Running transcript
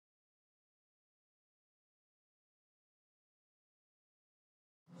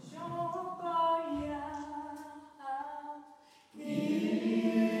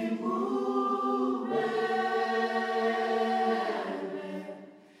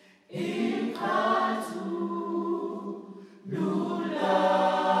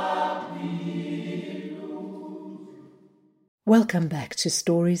Welcome back to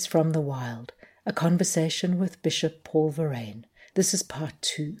Stories from the Wild, a conversation with Bishop Paul Verreynne. This is part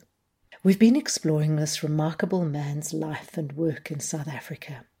 2. We've been exploring this remarkable man's life and work in South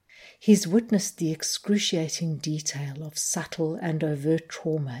Africa. He's witnessed the excruciating detail of subtle and overt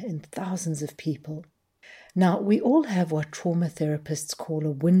trauma in thousands of people. Now, we all have what trauma therapists call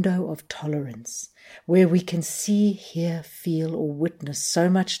a window of tolerance, where we can see, hear, feel, or witness so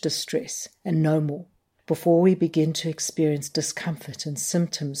much distress and no more, before we begin to experience discomfort and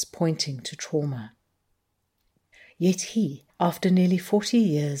symptoms pointing to trauma. Yet he, after nearly 40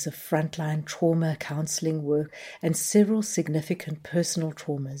 years of frontline trauma counselling work and several significant personal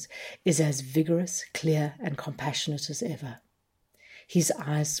traumas, is as vigorous, clear and compassionate as ever. His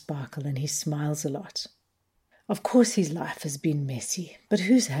eyes sparkle and he smiles a lot. Of course his life has been messy, but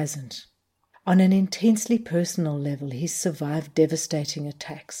whose hasn't? On an intensely personal level, he's survived devastating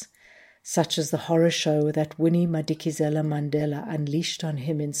attacks, such as the horror show that Winnie Madikizela Mandela unleashed on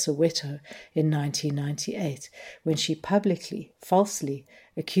him in Soweto in 1998, when she publicly, falsely,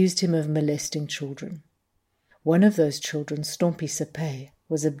 accused him of molesting children. One of those children, Stompie Sepe,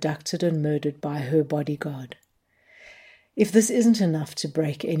 was abducted and murdered by her bodyguard. If this isn't enough to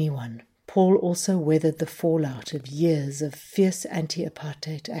break anyone, Paul also weathered the fallout of years of fierce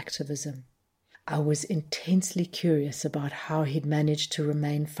anti-apartheid activism. I was intensely curious about how he'd managed to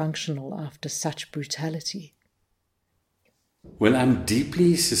remain functional after such brutality. Well, I'm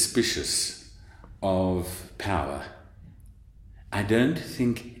deeply suspicious of power. I don't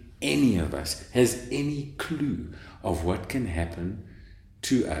think any of us has any clue of what can happen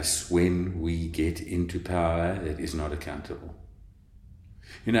to us when we get into power that is not accountable.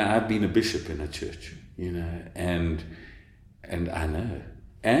 You know, I've been a bishop in a church, and I know.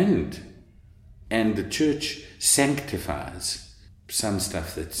 And the church sanctifies some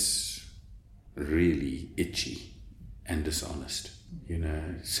stuff that's really itchy and dishonest,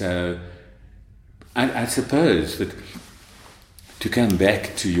 So I suppose that, to come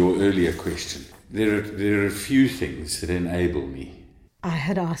back to your earlier question, there are a few things that enable me. I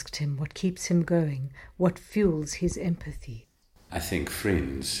had asked him what keeps him going, what fuels his empathy. I think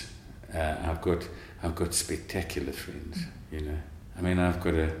friends. I've got spectacular friends, I mean, I've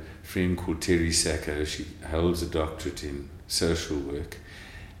got a friend called Terry Sacco. She holds a doctorate in social work,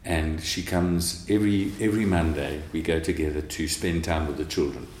 and she comes every Monday. We go together to spend time with the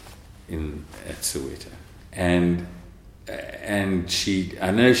children at Soweto, and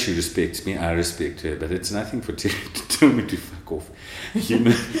I know she respects me. I respect her, but it's nothing for Terry to tell me to fuck off.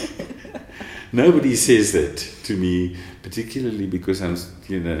 Nobody says that to me, particularly because I'm,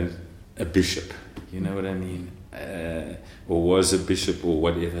 a bishop. You know what I mean? Or was a bishop or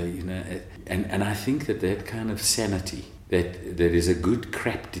whatever, And I think that kind of sanity, that is a good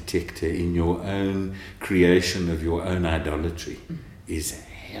crap detector in your own creation of your own idolatry, is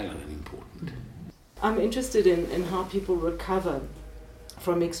hell of important. I'm interested in how people recover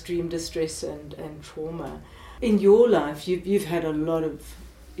from extreme distress and trauma. In your life, you've had a lot of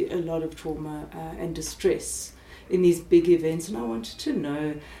trauma and distress in these big events, and I wanted to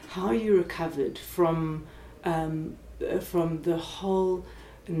know how you recovered from the whole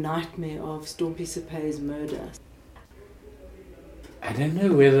nightmare of Stompie Sepe's murder. I don't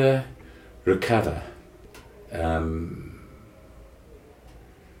know whether recover,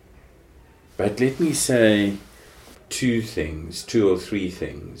 but let me say two or three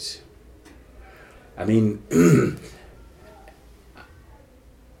things. I mean,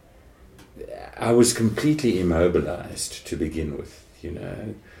 I was completely immobilized to begin with,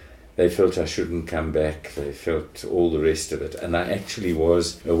 They felt I shouldn't come back. They felt all the rest of it. And I actually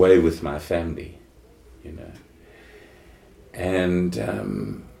was away with my family, And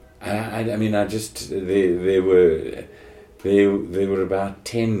there were about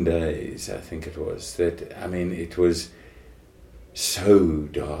 10 days, I think it was, it was so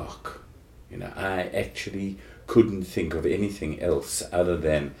dark. I actually couldn't think of anything else other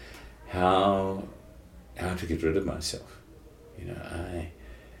than how to get rid of myself.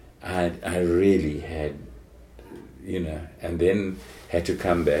 I really had, and then had to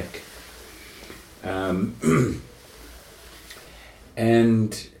come back.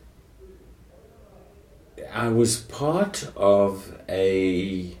 And I was part of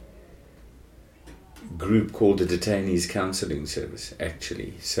a group called the Detainees Counselling Service,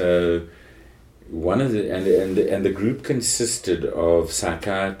 actually. So one of the group consisted of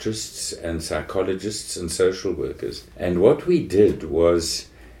psychiatrists and psychologists and social workers. And what we did was,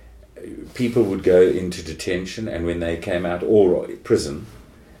 people would go into detention, and when they came out, or prison,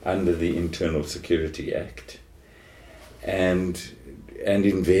 under the Internal Security Act, and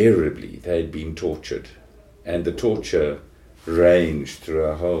invariably they'd been tortured, and the torture ranged through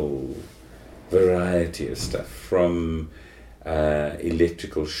a whole variety of stuff, from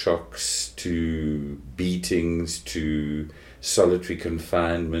electrical shocks to beatings to solitary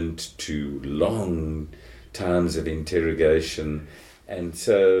confinement to long times of interrogation. And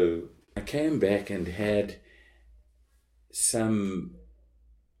so I came back and had some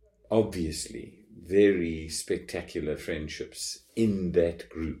obviously very spectacular friendships in that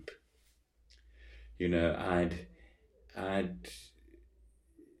group. You know, I'd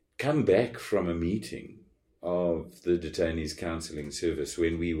come back from a meeting of the Detainees Counselling Service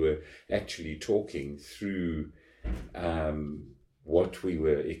when we were actually talking through what we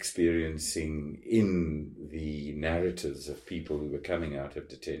were experiencing in the narratives of people who were coming out of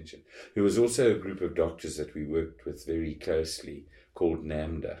detention. There was also a group of doctors that we worked with very closely called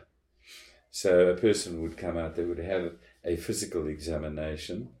NAMDA. So a person would come out, they would have a physical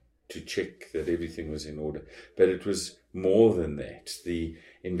examination to check that everything was in order. But it was more than that. The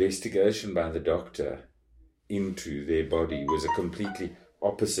investigation by the doctor into their body was a completely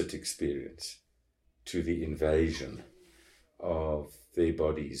opposite experience to the invasion of their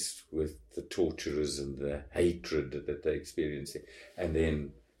bodies with the torturers and the hatred that they experienced. And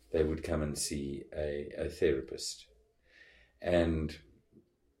then they would come and see a therapist. And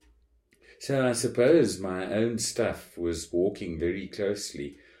so I suppose my own stuff was walking very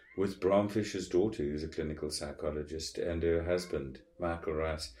closely with Bram Fischer's daughter, who's a clinical psychologist, and her husband, Michael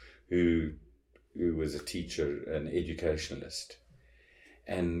Rice, who was a teacher, an educationalist.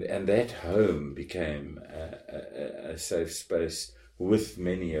 And that home became a safe space with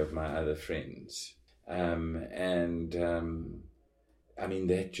many of my other friends. I mean,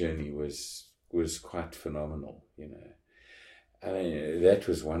 that journey was quite phenomenal, you know. I mean, that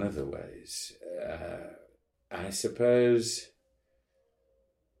was one of the ways. I suppose,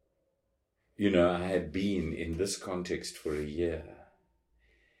 you know, I had been in this context for a year.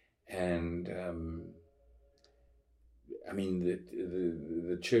 And, I mean,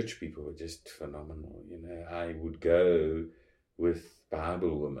 the church people were just phenomenal, you know. I would go with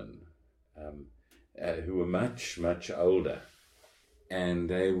Bible women who were much, much older, and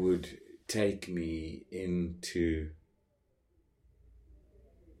they would take me into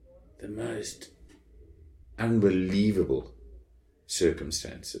the most unbelievable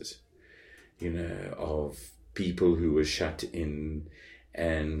circumstances, you know, of people who were shut in,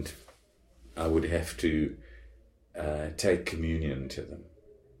 and I would have to take communion to them.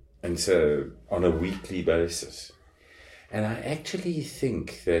 And so on a weekly basis. And I actually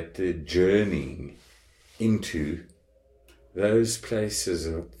think that the journeying into those places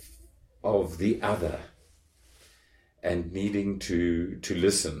of the other and needing to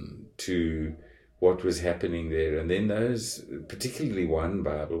listen to what was happening there. And then those, particularly one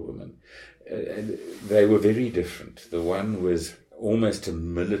Bible woman, they were very different. The one was almost a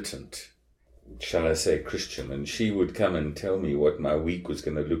militant, shall I say, Christian, and she would come and tell me what my week was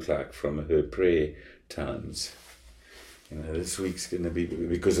going to look like from her prayer times. You know, this week's going to be,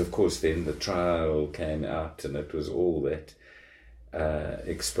 because of course then the trial came out and it was all that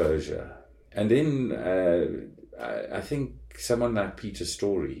exposure. And then I think someone like Peter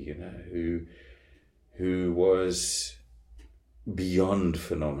Story, you know, who was beyond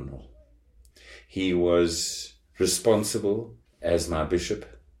phenomenal. He was responsible as my bishop,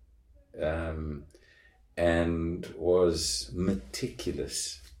 and was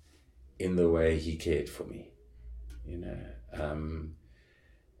meticulous in the way he cared for me, you know.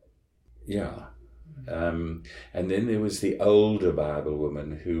 And then there was the older Bible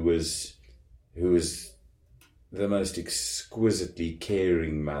woman who was the most exquisitely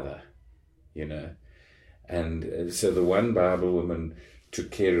caring mother, you know. And so the one Bible woman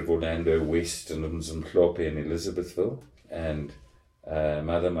took care of Orlando West and Mzimhlophe in Elizabethville, and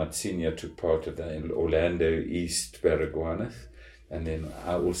Mother Matsinya took part of the Orlando East Baragwanath, and then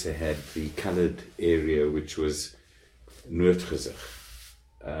I also had the coloured area, which was Noordgezig.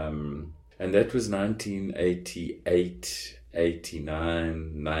 And that was 1988,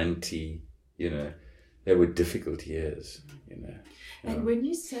 89, 90, you know. They were difficult years, you know. And when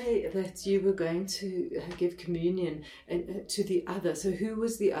you say that you were going to give communion to the other, so who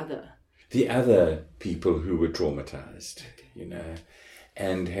was the other? The other people who were traumatized, you know,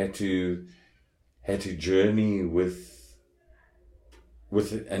 and had to journey with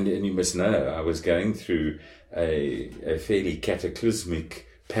and you must know, I was going through a fairly cataclysmic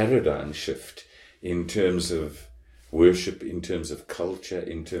paradigm shift in terms of worship, in terms of culture,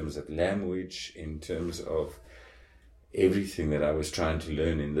 in terms of language, in terms of everything that I was trying to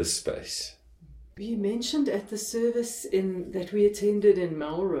learn in this space. You mentioned at the service that we attended in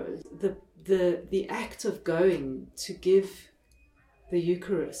Melrose, the act of going to give the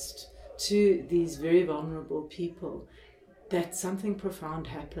Eucharist to these very vulnerable people, that something profound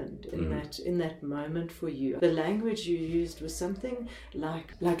happened in that moment for you. The language you used was something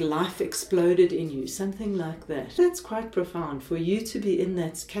like life exploded in you, something like that. That's quite profound for you to be in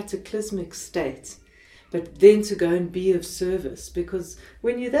that cataclysmic state, but then to go and be of service, because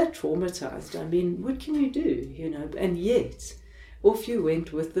when you're that traumatized, I mean, what can you do, you know? And yet, off you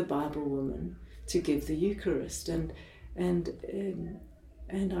went with the Bible woman to give the Eucharist, and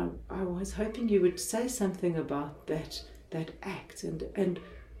I was hoping you would say something about that act and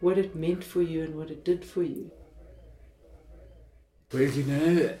what it meant for you and what it did for you. Well, you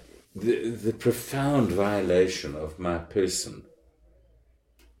know, the profound violation of my person,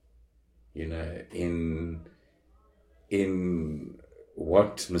 you know, in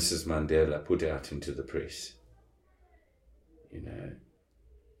what Mrs. Mandela put out into the press, you know,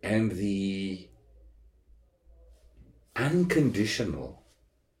 and the unconditional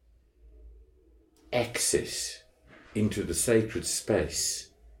access into the sacred space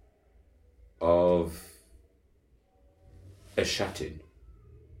of a shut-in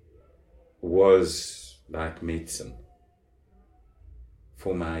was like medicine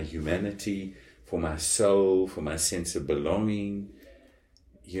for my humanity, for my soul, for my sense of belonging.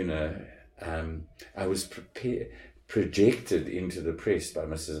 You know, I was projected into the press by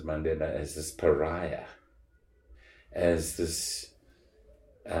Mrs. Mandela as this pariah, as this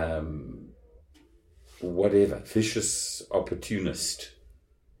vicious opportunist.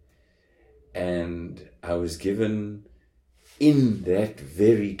 And I was given in that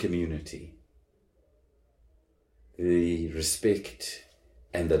very community the respect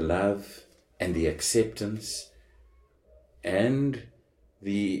and the love and the acceptance and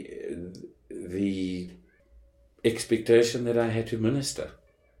the expectation that I had to minister.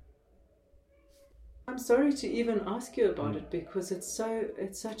 I'm sorry to even ask you about it, because it's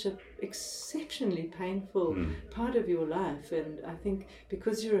such an exceptionally painful part of your life, and I think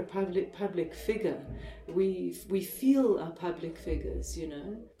because you're a public figure, we feel our public figures, you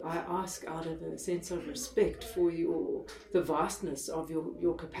know. I ask out of a sense of respect for the vastness of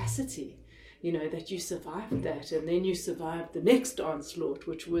your capacity, you know, that you survived that, and then you survived the next onslaught,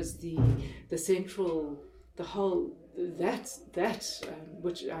 which was the whole.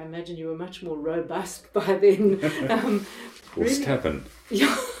 Which I imagine you were much more robust by then. Or stubborn.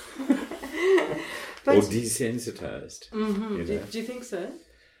 Yeah. Or desensitized. Mm-hmm. You know? Do you think so?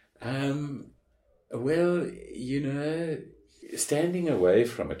 Well, you know, standing away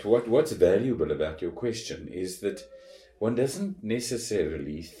from it, what's valuable about your question is that one doesn't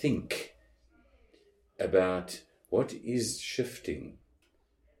necessarily think about what is shifting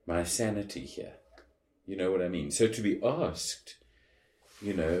my sanity here. You know what I mean? So to be asked,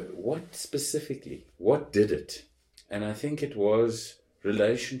 you know, what specifically, what did it? And I think it was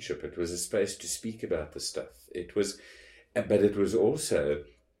relationship. It was a space to speak about the stuff. But it was also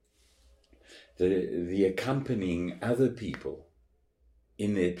the accompanying other people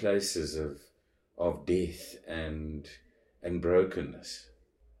in their places of death and brokenness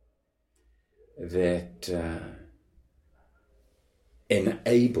that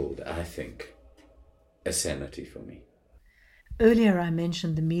enabled, I think, a sanity for me. Earlier I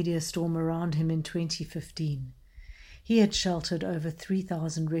mentioned the media storm around him in 2015. He had sheltered over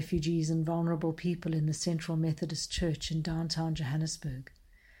 3,000 refugees and vulnerable people in the Central Methodist Church in downtown Johannesburg.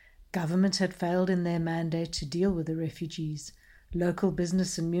 Government had failed in their mandate to deal with the refugees. Local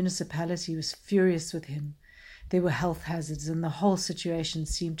business and municipality was furious with him. There were health hazards and the whole situation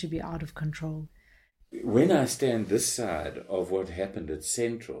seemed to be out of control. When I stand this side of what happened at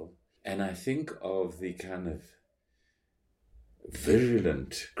Central, and I think of the kind of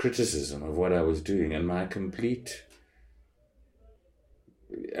virulent criticism of what I was doing and my complete...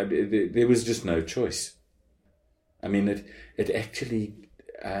 there was just no choice. I mean, it actually,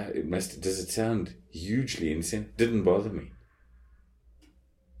 does it sound hugely insane? Didn't bother me.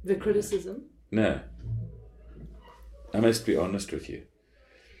 The criticism? No. I must be honest with you.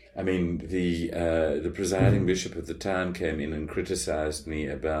 I mean, the presiding bishop at the time came in and criticized me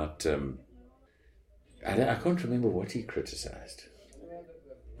about... I can't remember what he criticized.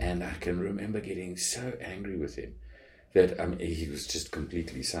 And I can remember getting so angry with him that he was just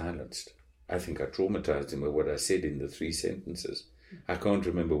completely silenced. I think I traumatized him with what I said in the 3 sentences. I can't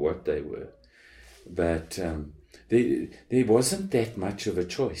remember what they were. But there wasn't that much of a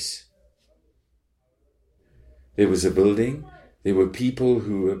choice. There was a building... There were people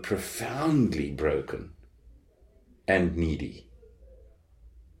who were profoundly broken and needy.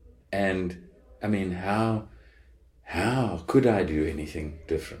 And, I mean, how could I do anything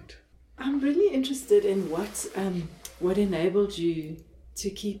different? I'm really interested in what enabled you to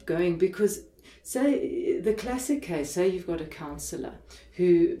keep going, because say the classic case, say you've got a counsellor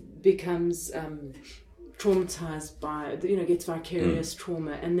who becomes traumatized by, gets vicarious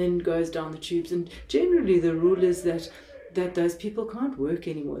trauma and then goes down the tubes, and generally the rule is that those people can't work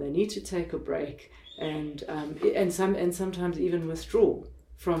anymore. They need to take a break and sometimes even withdraw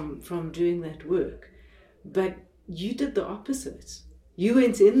from doing that work. But you did the opposite. You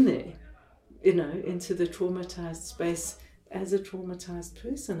went in there, into the traumatized space as a traumatized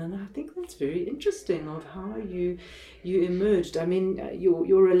person, and I think that's very interesting of how you emerged. I mean,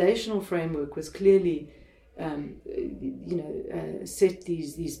 your relational framework was clearly set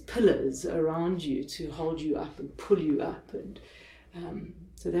these pillars around you to hold you up and pull you up, and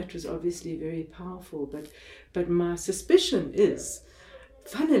so that was obviously very powerful. But my suspicion is,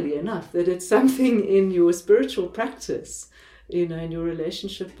 funnily enough, that it's something in your spiritual practice, in your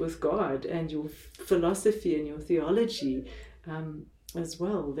relationship with God and your philosophy and your theology as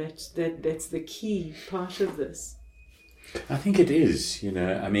well, that's the key part of this. I think it is,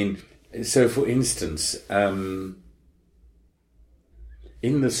 I mean, so for instance, in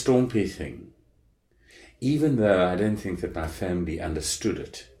the Stormpi thing, even though I don't think that my family understood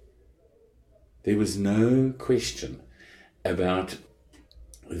it, there was no question about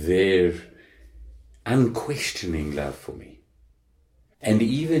their unquestioning love for me. And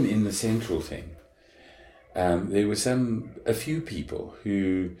even in the central thing, there were a few people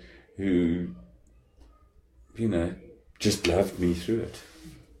who just loved me through it,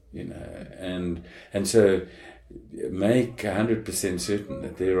 and so make 100% certain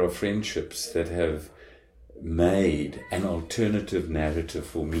that there are friendships that have made an alternative narrative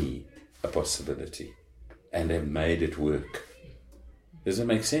for me a possibility and have made it work. Does it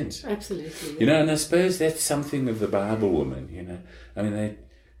make sense? Absolutely. And I suppose that's something of the Bible woman, I mean, they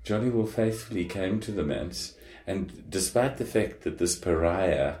jolly well faithfully came to the manse, and despite the fact that this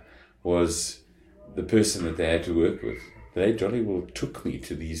pariah was the person that they had to work with, they jolly well took me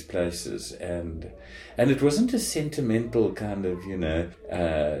to these places, and it wasn't a sentimental kind of,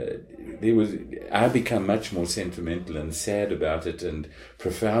 I become much more sentimental and sad about it and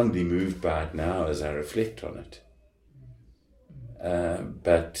profoundly moved by it now as I reflect on it.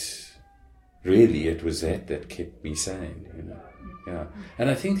 But really it was that kept me sane, Yeah. And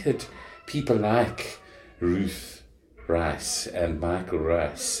I think that people like Ruth Rice and Michael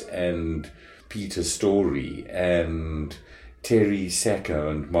Rice and Peter Story and Terry Sacco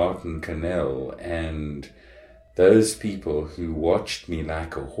and Martin Cannell and those people who watched me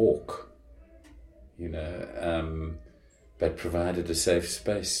like a hawk, but provided a safe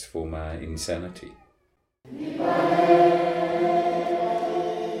space for my insanity.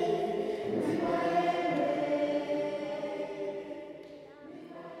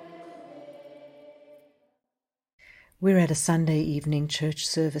 We're at a Sunday evening church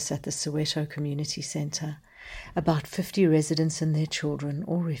service at the Soweto Community Centre. About 50 residents and their children,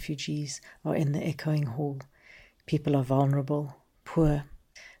 or refugees, are in the echoing hall. People are vulnerable, poor.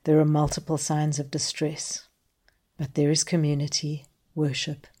 There are multiple signs of distress. But there is community,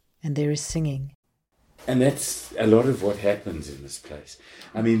 worship, and there is singing. And that's a lot of what happens in this place.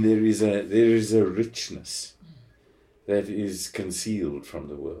 I mean, there is a richness that is concealed from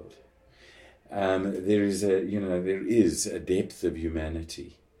the world. There is a depth of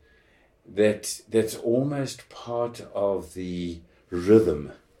humanity that's almost part of the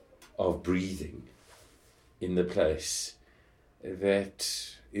rhythm of breathing in the place that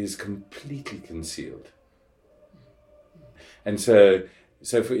is completely concealed. And so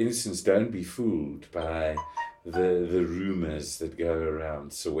for instance, don't be fooled by the rumors that go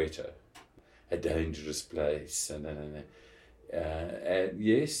around Soweto, a dangerous place, and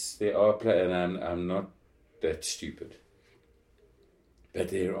yes, there are places, and I'm not that stupid, but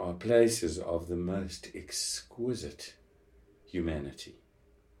there are places of the most exquisite humanity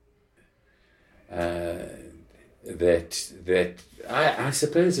that I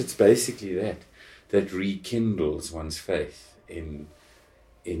suppose it's basically that rekindles one's faith in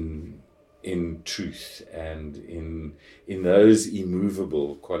truth and in those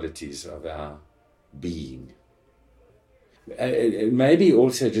immovable qualities of our being. Maybe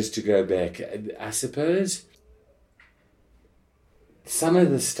also just to go back, I suppose some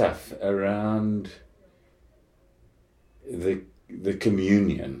of the stuff around the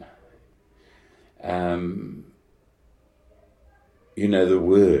communion, the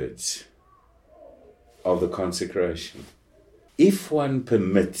words of the consecration, if one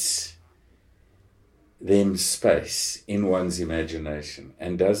permits them space in one's imagination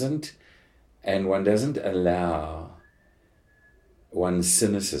and one doesn't allow one's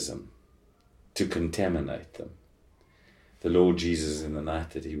cynicism to contaminate them. The Lord Jesus, in the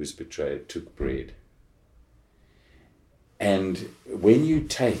night that he was betrayed, took bread. And when you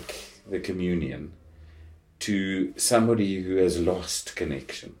take the communion to somebody who has lost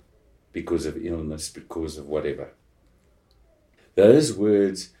connection because of illness, because of whatever, those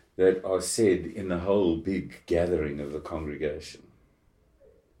words that are said in the whole big gathering of the congregation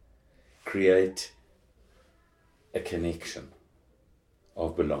create a connection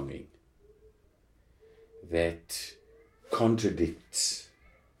of belonging that contradicts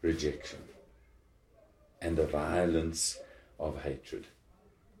rejection and the violence of hatred.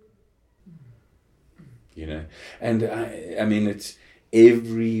 You know, and I mean, it's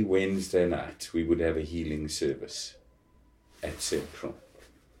every Wednesday night we would have a healing service at Central.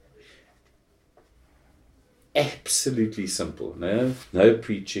 Absolutely simple. No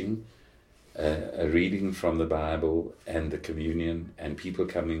preaching, a reading from the Bible and the communion, and people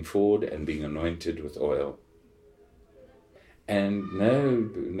coming forward and being anointed with oil. And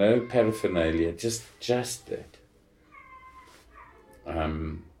no paraphernalia, just that.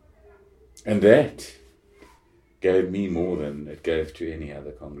 And that gave me more than it gave to any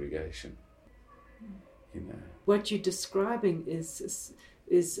other congregation. You know, what you're describing is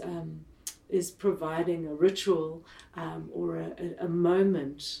providing a ritual or a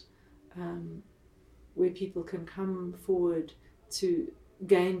moment where people can come forward to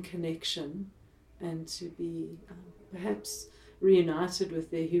gain connection and to be perhaps reunited with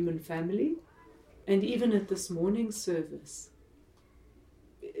their human family. And even at this morning service,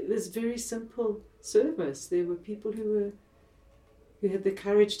 this very simple service, there were people who had the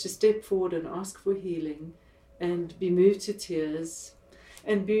courage to step forward and ask for healing and be moved to tears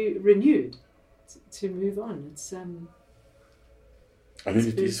and be renewed to move on. It's I mean,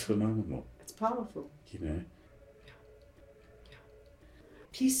 it is phenomenal. It's powerful. You know.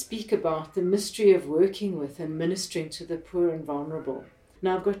 Please speak about the mystery of working with and ministering to the poor and vulnerable.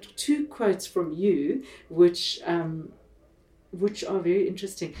 Now, I've got 2 quotes from you, which are very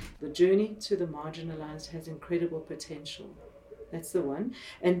interesting. The journey to the marginalized has incredible potential. That's the one.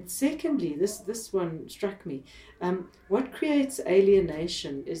 And secondly, this one struck me. What creates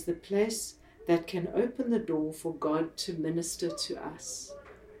alienation is the place that can open the door for God to minister to us.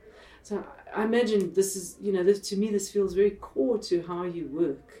 So I imagine this is, to me, this feels very core to how you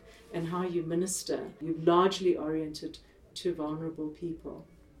work and how you minister. You're largely oriented to vulnerable people.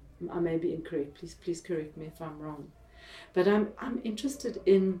 I may be incorrect. Please correct me if I'm wrong. But I'm interested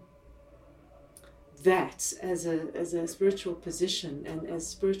in that as a spiritual position and as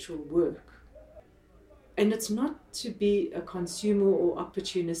spiritual work. And it's not to be a consumer or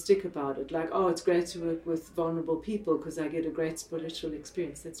opportunistic about it, like, oh, it's great to work with vulnerable people because I get a great spiritual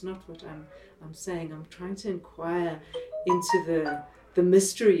experience. That's not what I'm saying. I'm trying to inquire into the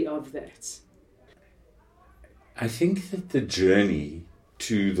mystery of that. I think that the journey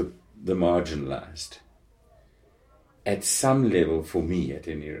to the marginalized, at some level, for me at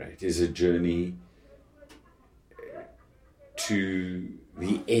any rate, is a journey to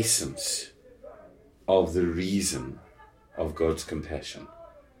the essence of the reason of God's compassion.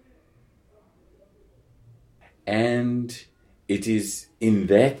 And it is in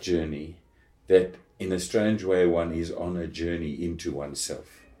that journey that, in a strange way, one is on a journey into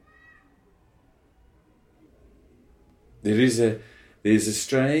oneself. There's a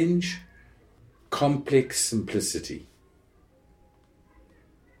strange, complex simplicity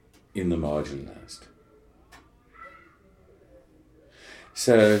in the marginalized.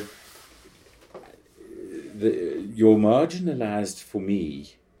 So, your marginalized, for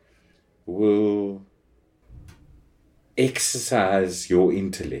me, will exercise your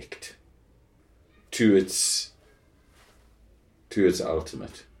intellect to its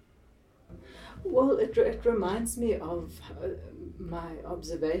ultimate. Well, it reminds me of my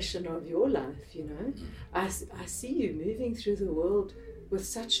observation of your life, I see you moving through the world with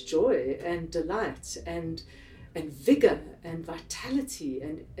such joy and delight and vigor and vitality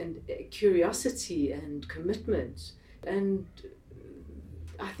and curiosity and commitment. And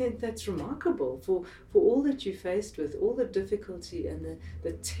I think that's remarkable for all that you faced with, all the difficulty and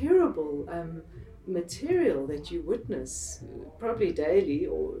the terrible material that you witness, probably daily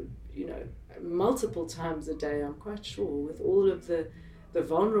or, multiple times a day, I'm quite sure, with all of the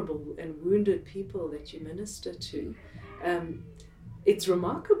vulnerable and wounded people that you minister to. It's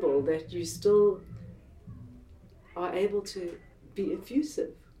remarkable that you still are able to be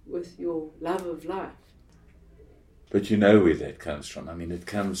effusive with your love of life. But you know where that comes from. I mean, it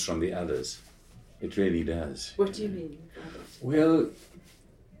comes from the others. It really does. What do you mean, others? Well,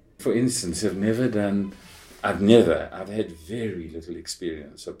 for instance, I've had very little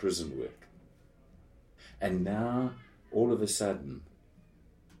experience of prison work. And now, all of a sudden,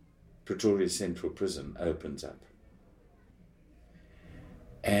 Pretoria Central Prison opens up.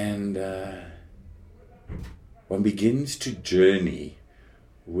 And one begins to journey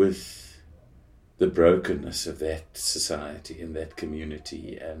with the brokenness of that society and that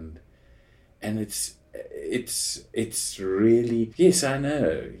community, and it's really, yes, I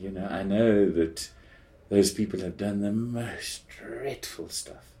know that those people have done the most dreadful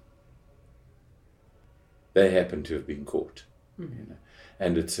stuff. They happen to have been caught,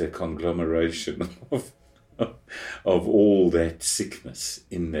 and it's a conglomeration of all that sickness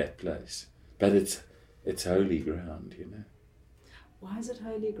in that place. But it's holy ground, Why is it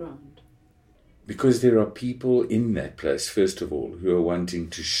holy ground? Because there are people in that place, first of all, who are wanting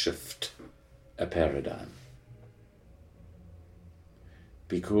to shift a paradigm.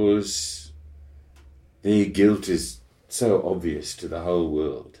 Because their guilt is so obvious to the whole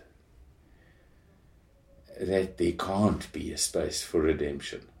world that there can't be a space for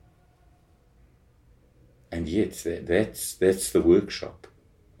redemption. And yet, that's the workshop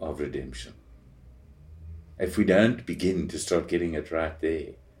of redemption. If we don't begin to start getting it right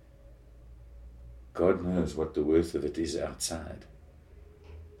there, God knows what the worth of it is outside.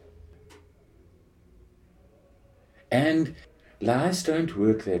 And lies don't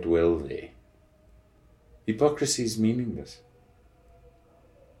work that well there. Hypocrisy is meaningless.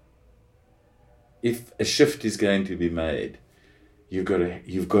 If a shift is going to be made, you've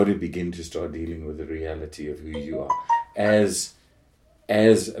got to begin to start dealing with the reality of who you are as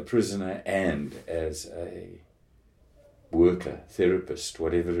a prisoner and as a worker, therapist,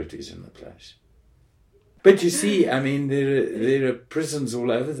 whatever it is in the place. But you see, I mean, there are prisons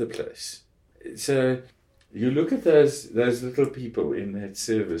all over the place. So you look at those little people in that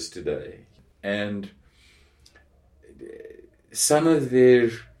service today, and some of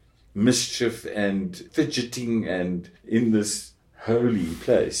their mischief and fidgeting and in this holy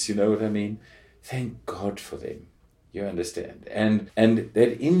place, you know what I mean? Thank God for them. You understand? And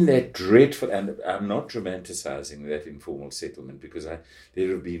that in that dreadful, and I'm not romanticizing that informal settlement, because there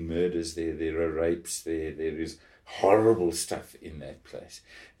have been murders there are rapes there is horrible stuff in that place.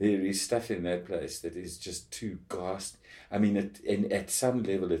 There is stuff in that place that is just too ghastly. I mean, at some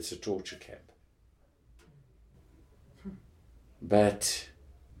level it's a torture camp. But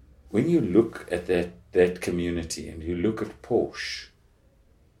when you look at that community and you look at Porsche,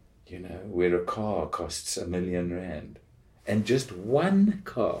 where a car costs R1 million, and just one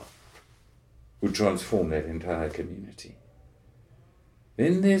car would transform that entire community,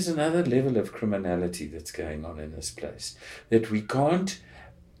 then there's another level of criminality that's going on in this place that we can't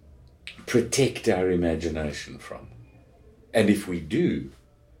protect our imagination from. And if we do,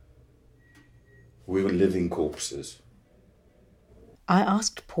 we're living corpses. I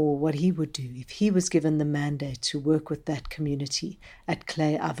asked Paul what he would do if he was given the mandate to work with that community at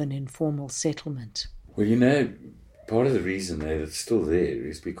Clay Oven Informal Settlement. Well, part of the reason that it's still there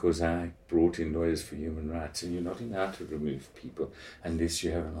is because I brought in Lawyers for Human Rights, and you're not allowed to remove people unless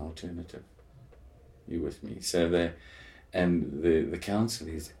you have an alternative. You with me? So the council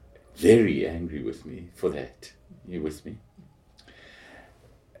is very angry with me for that. You with me?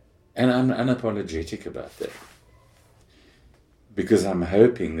 And I'm unapologetic about that, because I'm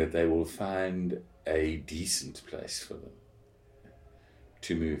hoping that they will find a decent place for them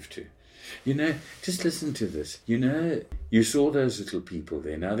to move to. Just listen to this. You saw those little people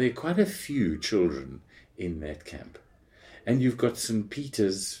there. Now, there are quite a few children in that camp. And you've got St.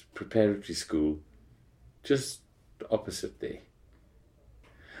 Peter's Preparatory School just opposite there.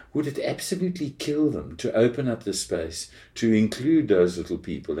 Would it absolutely kill them to open up the space to include those little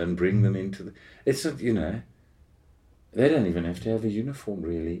people and bring them into it's not, they don't even have to have a uniform,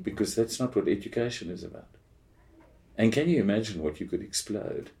 really, because that's not what education is about. And can you imagine what you could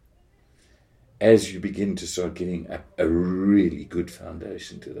explode as you begin to start getting a really good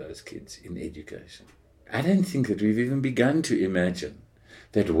foundation to those kids in education? I don't think that we've even begun to imagine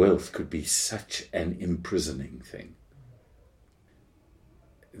that wealth could be such an imprisoning thing,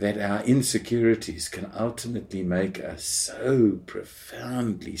 that our insecurities can ultimately make us so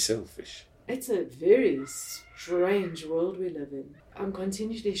profoundly selfish. It's a very strange world we live in. I'm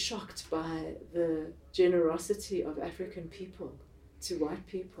continually shocked by the generosity of African people to white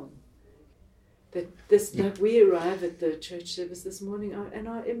people. Like we arrive at the church service this morning and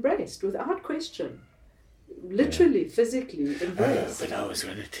are embraced without question. Literally, physically embraced. But I was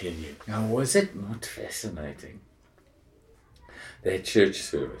going to tell you, now was it not fascinating, that church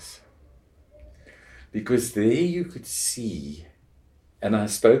service? Because there you could see, and I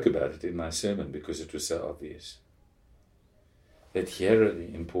spoke about it in my sermon because it was so obvious, that here are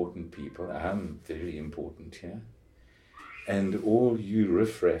the important people. I'm very important here. And all you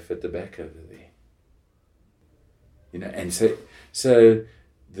riffraff at the back over there. You know, and so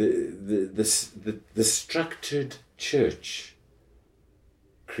the structured church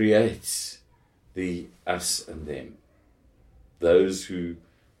creates the us and them, those who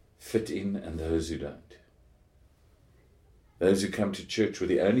fit in and those who don't. Those who come to church with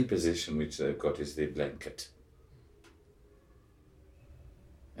the only possession which they've got is their blanket.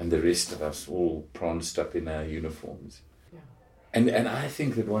 And the rest of us all pranced up in our uniforms. Yeah. And I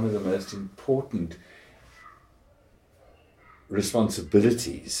think that one of the most important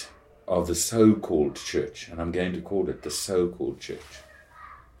responsibilities of the so-called church, and I'm going to call it the so-called church,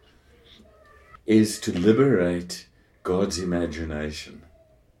 is to liberate God's imagination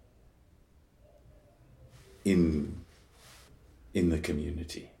in the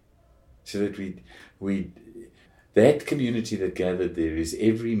community, so that we that community that gathered there is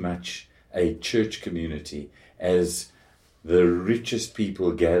every much a church community as the richest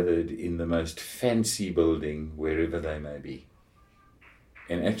people gathered in the most fancy building wherever they may be.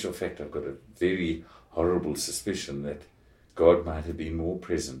 In actual fact, I've got a very horrible suspicion that God might have been more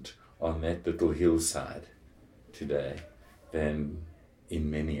present on that little hillside today than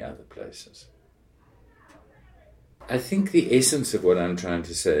in many other places. I think the essence of what I'm trying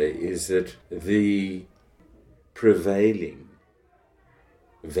to say is that the prevailing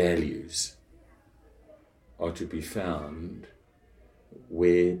values are to be found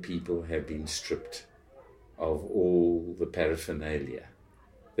where people have been stripped of all the paraphernalia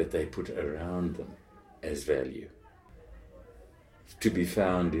that they put around them as value. To be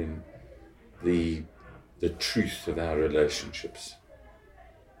found in the truth of our relationships,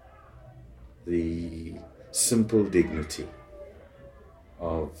 the simple dignity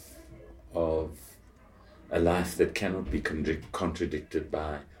of a life that cannot be contradicted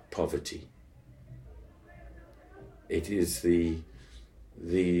by poverty. It is the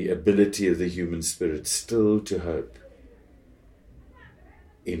ability of the human spirit still to hope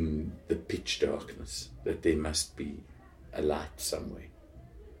in the pitch darkness that there must be a light somewhere.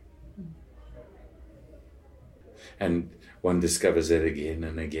 And one discovers that again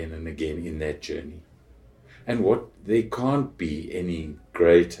and again and again in that journey. And there can't be any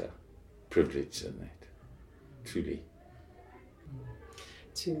greater privilege than that, truly.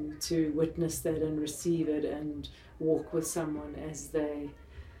 To witness that and receive it and walk with someone as they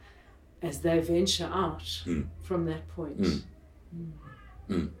venture out from that point.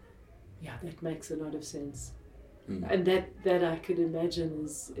 Yeah, that makes a lot of sense. And that I could imagine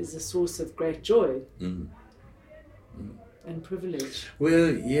is a source of great joy and privilege.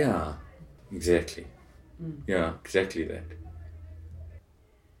 Well, yeah, exactly. Yeah, exactly that.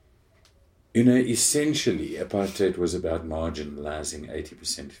 You know, essentially, apartheid was about marginalizing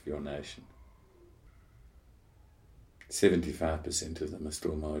 80% of your nation. 75% of them are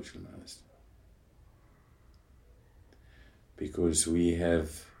still marginalized. Because we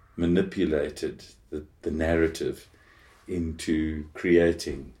have manipulated the narrative into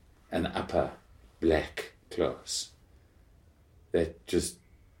creating an upper black class that just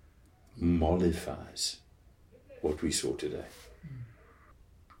mollifies what we saw today.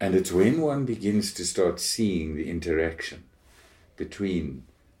 And it's when one begins to start seeing the interaction between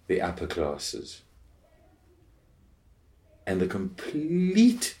the upper classes and the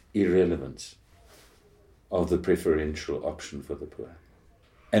complete irrelevance of the preferential option for the poor.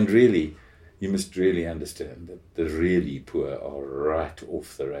 And really, you must really understand that the really poor are right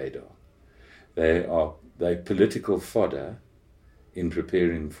off the radar. They're political fodder in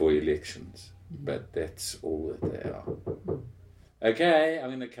preparing for elections, but that's all that they are. Okay, I'm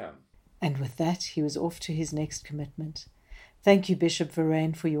going to come. And with that, he was off to his next commitment. Thank you, Bishop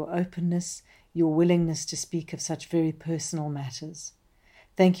Verreynne, for your openness, your willingness to speak of such very personal matters.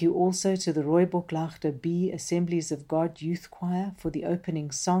 Thank you also to the Rooibos B Assemblies of God Youth Choir for the opening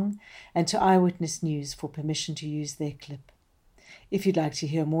song, and to Eyewitness News for permission to use their clip. If you'd like to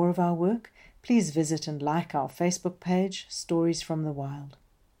hear more of our work, please visit and like our Facebook page, Stories from the Wild.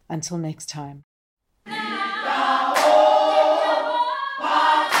 Until next time.